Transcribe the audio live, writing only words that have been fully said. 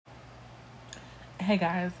Hey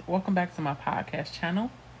guys, welcome back to my podcast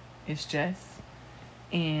channel. It's Jess,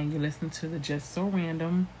 and you're listening to the Just So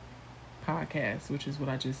Random podcast, which is what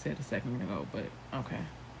I just said a second ago, but okay.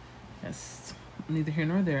 That's neither here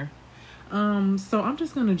nor there. So I'm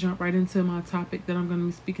just gonna jump right into my topic that I'm gonna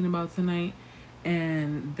be speaking about tonight,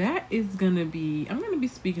 and that is I'm gonna be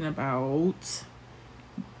speaking about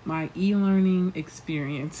my e-learning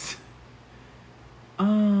experience.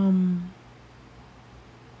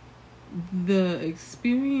 The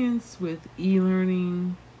experience with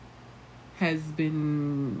e-learning has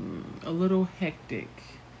been a little hectic.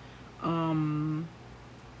 My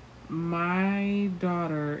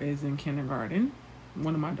daughter is in kindergarten.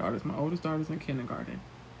 One of my daughters, my oldest daughter's in kindergarten.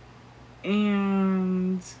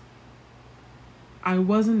 And I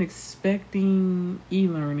wasn't expecting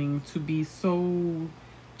e-learning to be so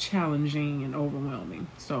challenging and overwhelming.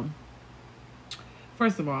 So,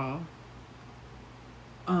 first of all,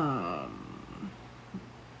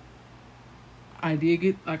 I did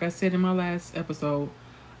get, like I said in my last episode,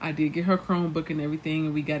 I did get her Chromebook and everything,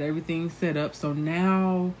 and we got everything set up. So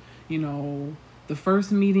now, the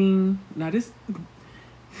first meeting, now this,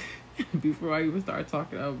 before I even start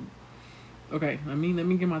talking, okay, let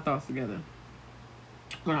me get my thoughts together.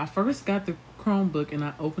 When I first got the Chromebook and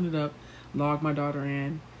I opened it up, logged my daughter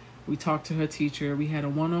in, we talked to her teacher. We had a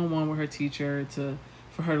one-on-one with her teacher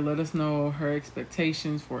for her to let us know her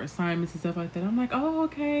expectations for assignments and stuff like that. I'm like, oh,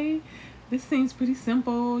 okay. This seems pretty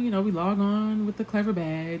simple. We log on with the clever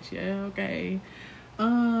badge. Yeah, okay.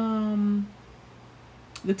 The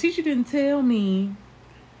teacher didn't tell me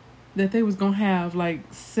that they was going to have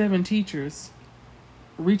like 7 teachers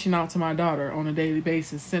reaching out to my daughter on a daily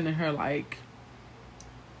basis, sending her like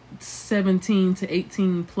 17 to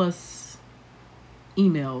 18 plus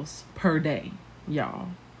emails per day, y'all.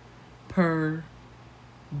 Per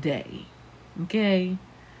day. Okay.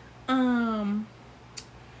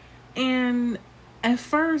 And at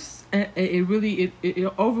first, it really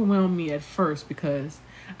overwhelmed me at first because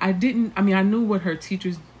I knew what her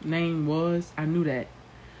teacher's name was. I knew that.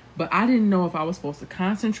 But I didn't know if I was supposed to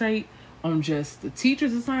concentrate on just the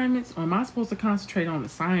teacher's assignments, or am I supposed to concentrate on the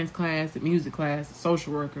science class, the music class, the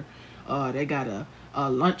social worker? They got a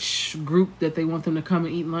lunch group that they want them to come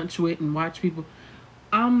and eat lunch with and watch people.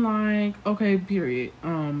 I'm like, okay, period.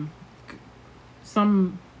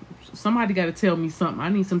 Somebody got to tell me something. I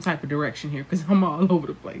need some type of direction here because I'm all over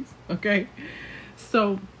the place. Okay,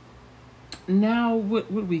 so now what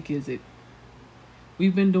week is it?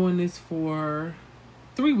 We've been doing this for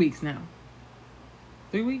 3 weeks now.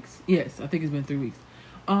 3 weeks? Yes, I think it's been 3 weeks.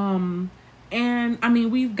 And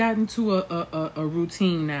we've gotten to a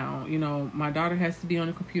routine now. My daughter has to be on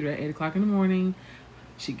the computer at 8:00 in the morning.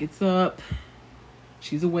 She gets up.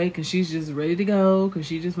 She's awake and she's just ready to go because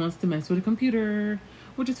she just wants to mess with the computer,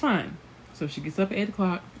 which is fine. So she gets up at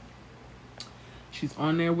 8:00. She's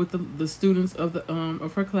on there with the students of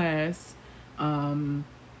her class.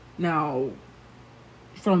 Now,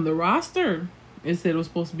 from the roster, it said it was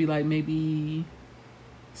supposed to be like maybe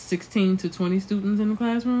 16 to 20 students in the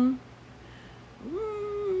classroom.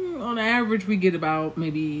 On average, we get about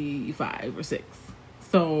maybe 5 or 6.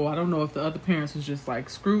 So I don't know if the other parents was just like,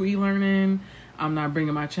 screw e-learning. I'm not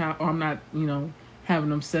bringing my child, or I'm not, having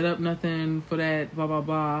them set up nothing for that, blah, blah,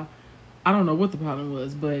 blah. I don't know what the problem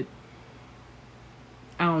was, but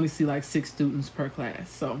I only see like 6 students per class.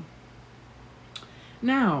 So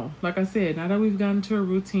now, like I said, now that we've gotten to a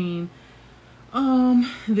routine, the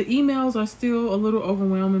emails are still a little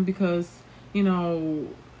overwhelming because,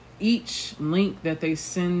 each link that they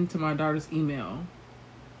send to my daughter's email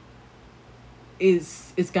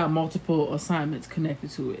it's got multiple assignments connected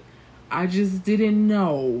to it. I just didn't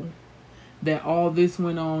know that all this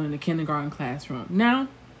went on in the kindergarten classroom. Now,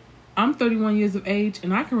 I'm 31 years of age,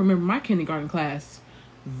 and I can remember my kindergarten class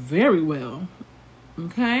very well.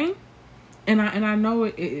 Okay? And I know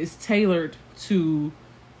it is tailored to,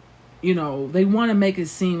 they want to make it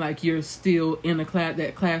seem like you're still in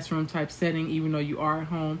that classroom type setting, even though you are at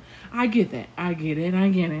home. I get that. I get it.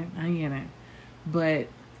 But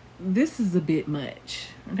this is a bit much.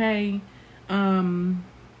 Okay?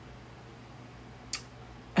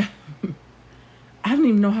 I don't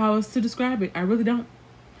even know how else to describe it. I really don't.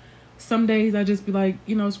 Some days I just be like,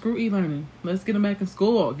 screw e-learning. Let's get them back in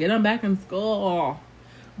school. Get them back in school.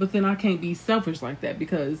 But then I can't be selfish like that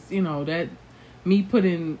because, that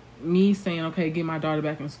me saying, okay, get my daughter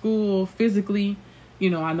back in school physically,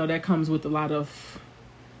 I know that comes with a lot of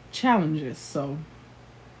challenges. So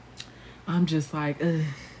I'm just like, ugh.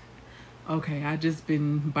 Okay, I just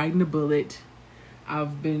been biting the bullet.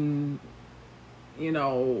 I've been,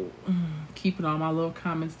 keeping all my little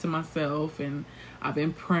comments to myself. And I've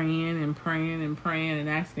been praying and praying and praying and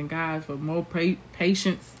asking God for more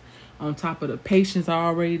patience on top of the patience I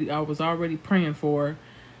was already praying for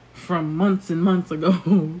from months and months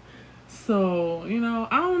ago. So,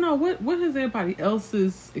 I don't know what has everybody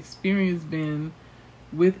else's experience been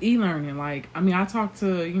with e-learning. Like, I mean, I talk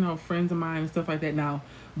to, friends of mine and stuff like that. Now,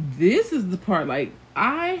 this is the part, like,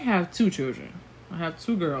 I have 2 children. I have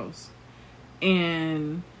 2 girls.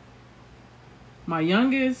 And my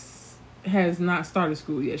youngest has not started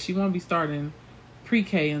school yet. She won't be starting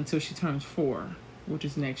pre-K until she turns 4, which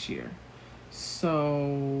is next year.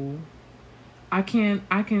 So I can't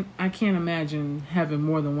imagine having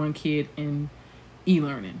more than 1 kid in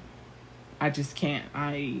e-learning. I just can't.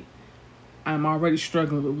 I'm already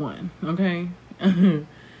struggling with 1, okay?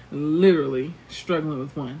 Literally struggling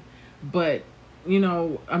with 1. But,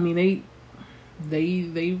 I mean,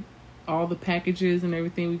 they all the packages and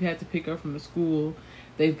everything we've had to pick up from the school,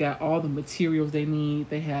 they've got all the materials they need.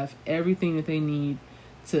 They have everything that they need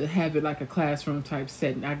to have it like a classroom type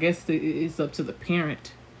setting. I guess it's up to the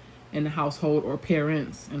parent in the household or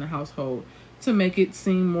parents in the household to make it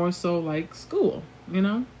seem more so like school,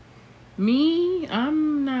 Me,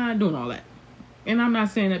 I'm not doing all that. And I'm not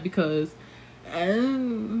saying that because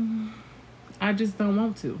I just don't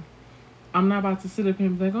want to. I'm not about to sit up here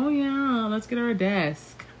and be like, oh yeah, let's get her a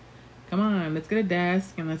desk. Come on, let's get a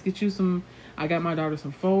desk and let's get you some. I got my daughter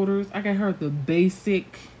some folders. I got her the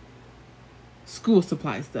basic school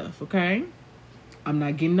supply stuff, okay? I'm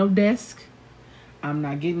not getting no desk. I'm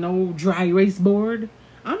not getting no dry erase board.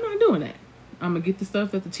 I'm not doing that. I'm going to get the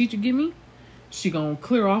stuff that the teacher give me. She going to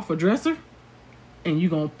clear off a dresser. And you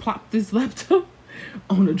going to plop this laptop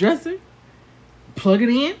on the dresser. Plug it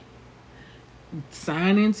in.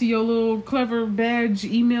 Sign into your little clever badge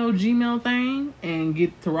email Gmail thing. And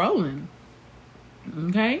get to rolling.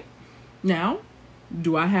 Okay? Now,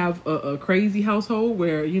 do I have a crazy household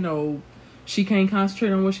where, she can't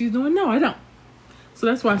concentrate on what she's doing? No, I don't. So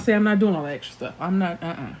that's why I say I'm not doing all that extra stuff. I'm not,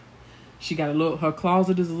 She got her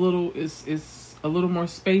closet is a little more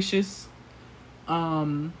spacious.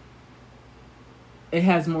 It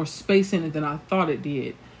has more space in it than I thought it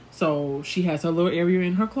did. So she has her little area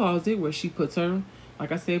in her closet where she puts her,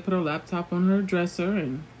 like I said, put her laptop on her dresser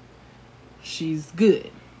and she's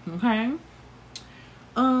good. Okay.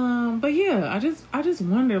 But yeah, I just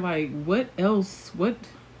wonder, like, what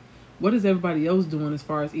is everybody else doing as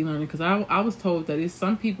far as e-learning? Because I was told that it's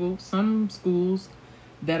some schools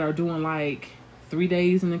that are doing like 3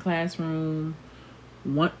 days in the classroom,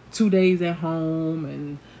 2 days at home,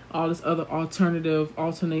 and all this other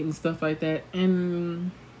alternating stuff like that.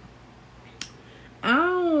 And I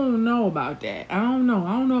don't know about that. I don't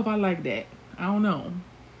know if I like that. I don't know.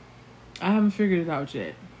 I haven't figured it out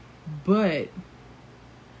yet. But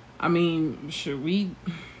I mean, should we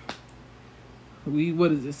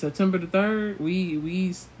what is it, September the 3rd?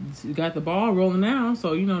 We got the ball rolling now.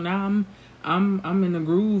 So, now I'm in the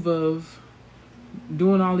groove of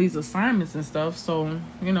doing all these assignments and stuff. So,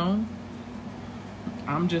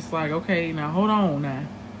 I'm just like, okay, now hold on now.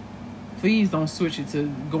 Please don't switch it to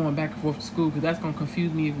going back and forth to school, because that's going to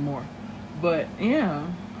confuse me even more. But yeah,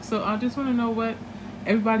 so I just want to know what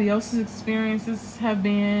everybody else's experiences have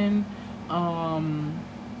been.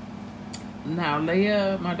 Now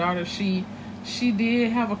Leia, my daughter, she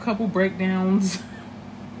did have a couple breakdowns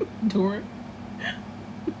during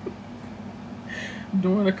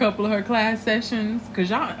a couple of her class sessions. Cause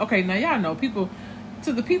y'all know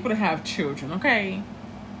the people that have children, okay?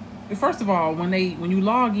 First of all, when you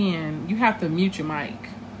log in, you have to mute your mic.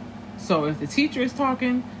 So if the teacher is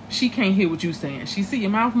talking, she can't hear what you're saying. She see your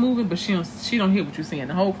mouth moving, but she don't hear what you're saying.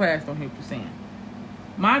 The whole class don't hear what you're saying.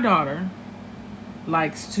 My daughter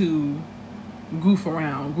likes to goof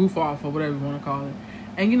off, or whatever you want to call it.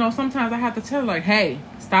 And sometimes I have to tell her, like, hey,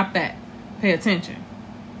 stop that. Pay attention.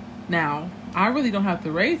 Now, I really don't have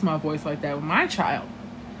to raise my voice like that with my child,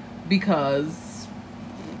 because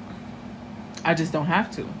I just don't have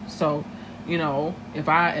to. So, if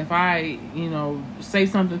I say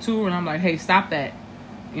something to her and I'm like, hey, stop that,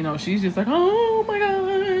 she's just like, oh my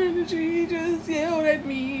God, she just yelled at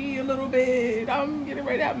me a little bit. I'm getting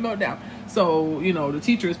ready to have a meltdown. So, the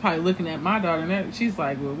teacher is probably looking at my daughter and she's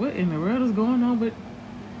like, well, what in the world is going on? But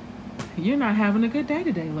you're not having a good day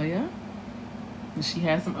today, Leia. And she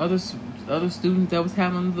had some other students that was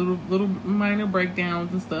having little minor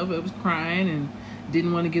breakdowns and stuff. It was crying and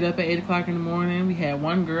didn't want to get up at 8 o'clock in the morning. We had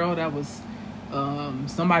one girl that was,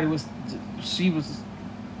 she was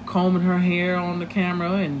combing her hair on the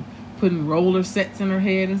camera and putting roller sets in her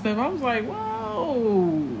head and stuff. I was like,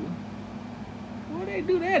 whoa, where they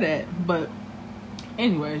do that at? But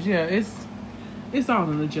anyways, yeah, it's all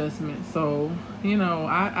an adjustment. So,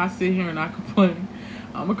 I sit here and I complain.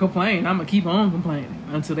 I'm gonna complain. I'm gonna keep on complaining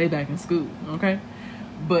until they back in school. Okay,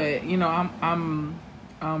 but I'm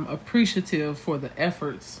appreciative for the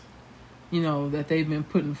efforts, that they've been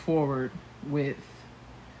putting forward with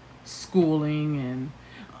schooling and.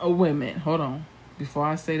 Oh, wait a minute. Hold on. Before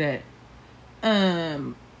I say that,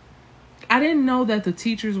 I didn't know that the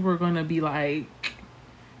teachers were gonna be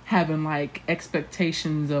having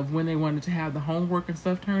expectations of when they wanted to have the homework and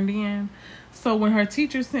stuff turned in. So when her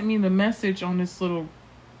teacher sent me the message on this little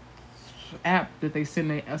app that they send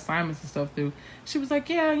the assignments and stuff through, she was like,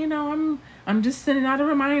 yeah, I'm just sending out a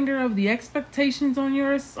reminder of the expectations on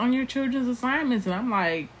your children's assignments. And I'm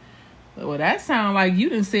like, well, that sounds like you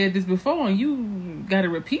done said this before and you got to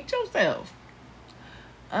repeat yourself.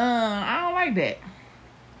 I don't like that.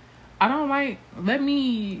 I don't like,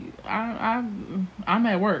 I'm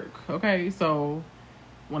at work, okay? So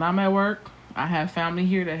when I'm at work, I have family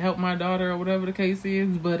here to help my daughter or whatever the case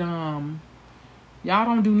is, but y'all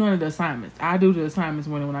don't do none of the assignments. I do the assignments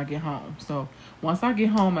when I get home. So once I get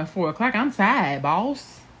home at 4 o'clock, I'm tired,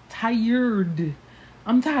 boss.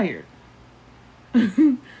 I'm tired.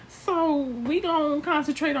 So we gonna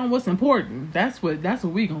concentrate on what's important. That's what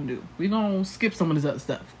we gonna do. We gonna skip some of this other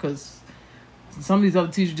stuff because some of these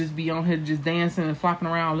other teachers just be on here just dancing and flopping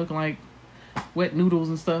around looking like wet noodles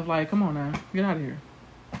and stuff. Like, come on now, get out of here.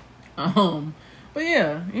 But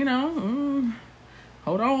yeah,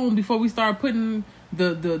 hold on before we start putting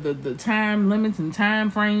the time limits and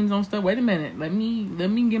time frames on stuff. Wait a minute, let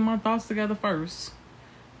me get my thoughts together first.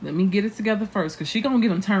 Let me get it together first, because she's going to get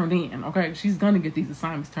them turned in, okay? She's going to get these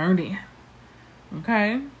assignments turned in,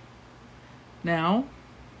 okay? Now,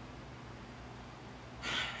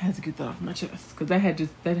 I had to get that off my chest, because that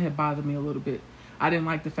had bothered me a little bit. I didn't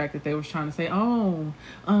like the fact that they was trying to say, yeah,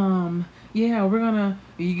 we're going to,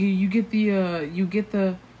 you get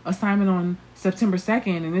the assignment on September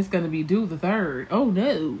 2nd, and it's going to be due the 3rd. Oh,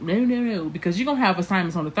 no, because you're going to have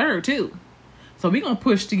assignments on the 3rd, too. So we're going to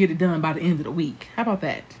push to get it done by the end of the week. How about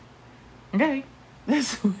that? Okay?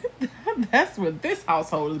 That's what this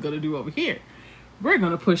household is going to do over here. We're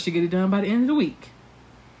going to push to get it done by the end of the week.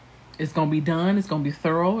 It's going to be done. It's going to be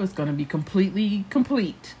thorough. It's going to be completely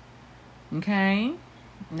complete. Okay?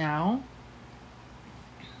 Now.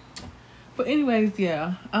 But anyways,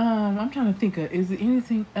 yeah. I'm trying to think of, is there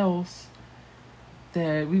anything else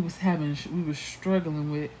that we were struggling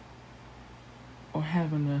with or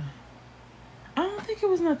having to... I don't think it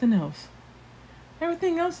was nothing else.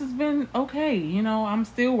 Everything else has been okay. I'm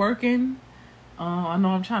still working. I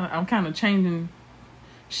know I'm kind of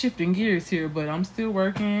shifting gears here, but I'm still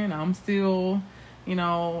working. I'm still,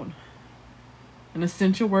 an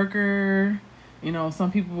essential worker.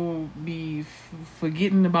 Some people be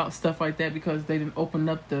forgetting about stuff like that because they didn't open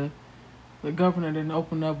up the governor didn't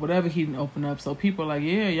open up whatever he didn't open up. So people are like,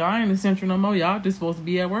 yeah, y'all ain't essential no more. Y'all just supposed to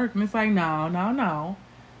be at work. And it's like, no.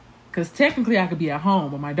 Because technically I could be at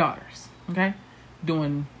home with my daughters, okay,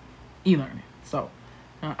 doing e-learning. So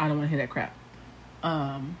I don't want to hear that crap.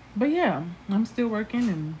 But yeah, I'm still working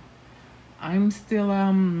and I'm still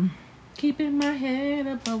keeping my head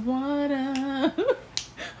above water,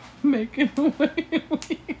 making a way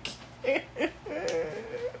we can.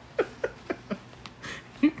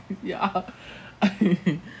 Yeah,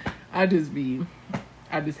 I just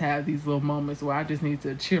have these little moments where I just need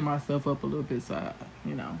to cheer myself up a little bit. So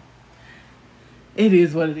it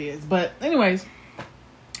is what it is. But anyways,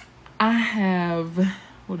 I have,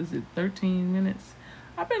 13 minutes?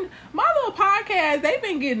 My little podcast, they've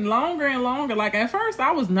been getting longer and longer. Like at first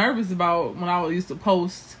I was nervous about when I used to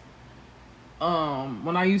post my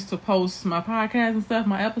podcast and stuff,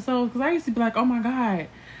 my episodes, because I used to be like, oh my God,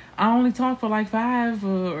 I only talk for like 5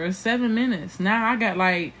 or 7 minutes. Now I got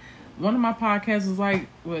one of my podcasts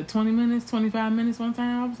was 20 minutes, 25 minutes one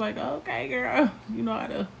time. I was like, okay, girl, you know how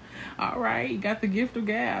to, all right, you got the gift of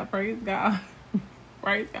gab. Praise God.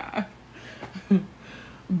 Praise God.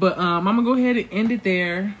 But I'm gonna go ahead and end it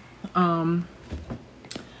there.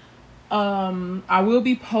 I will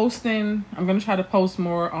be posting. I'm gonna try to post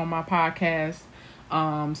more on my podcast.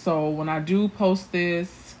 So when I do post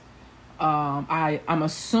this, I'm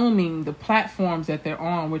assuming the platforms that they're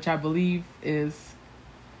on, which I believe is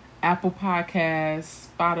Apple Podcasts,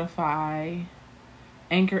 Spotify,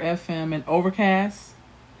 Anchor FM, and Overcast.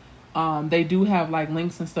 They do have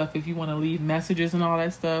links and stuff if you want to leave messages and all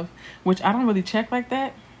that stuff, which I don't really check like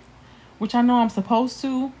that, which I know I'm supposed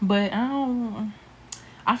to, but I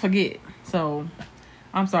forget. So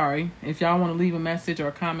I'm sorry if y'all want to leave a message or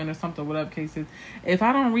a comment or something, whatever case is. If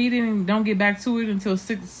I don't read it and don't get back to it until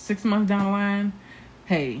six months down the line,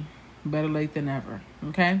 hey, Better late than never.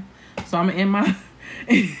 Okay? So I'm going to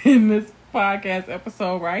end in this podcast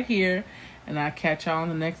episode right here. And I'll catch y'all on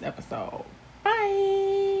the next episode.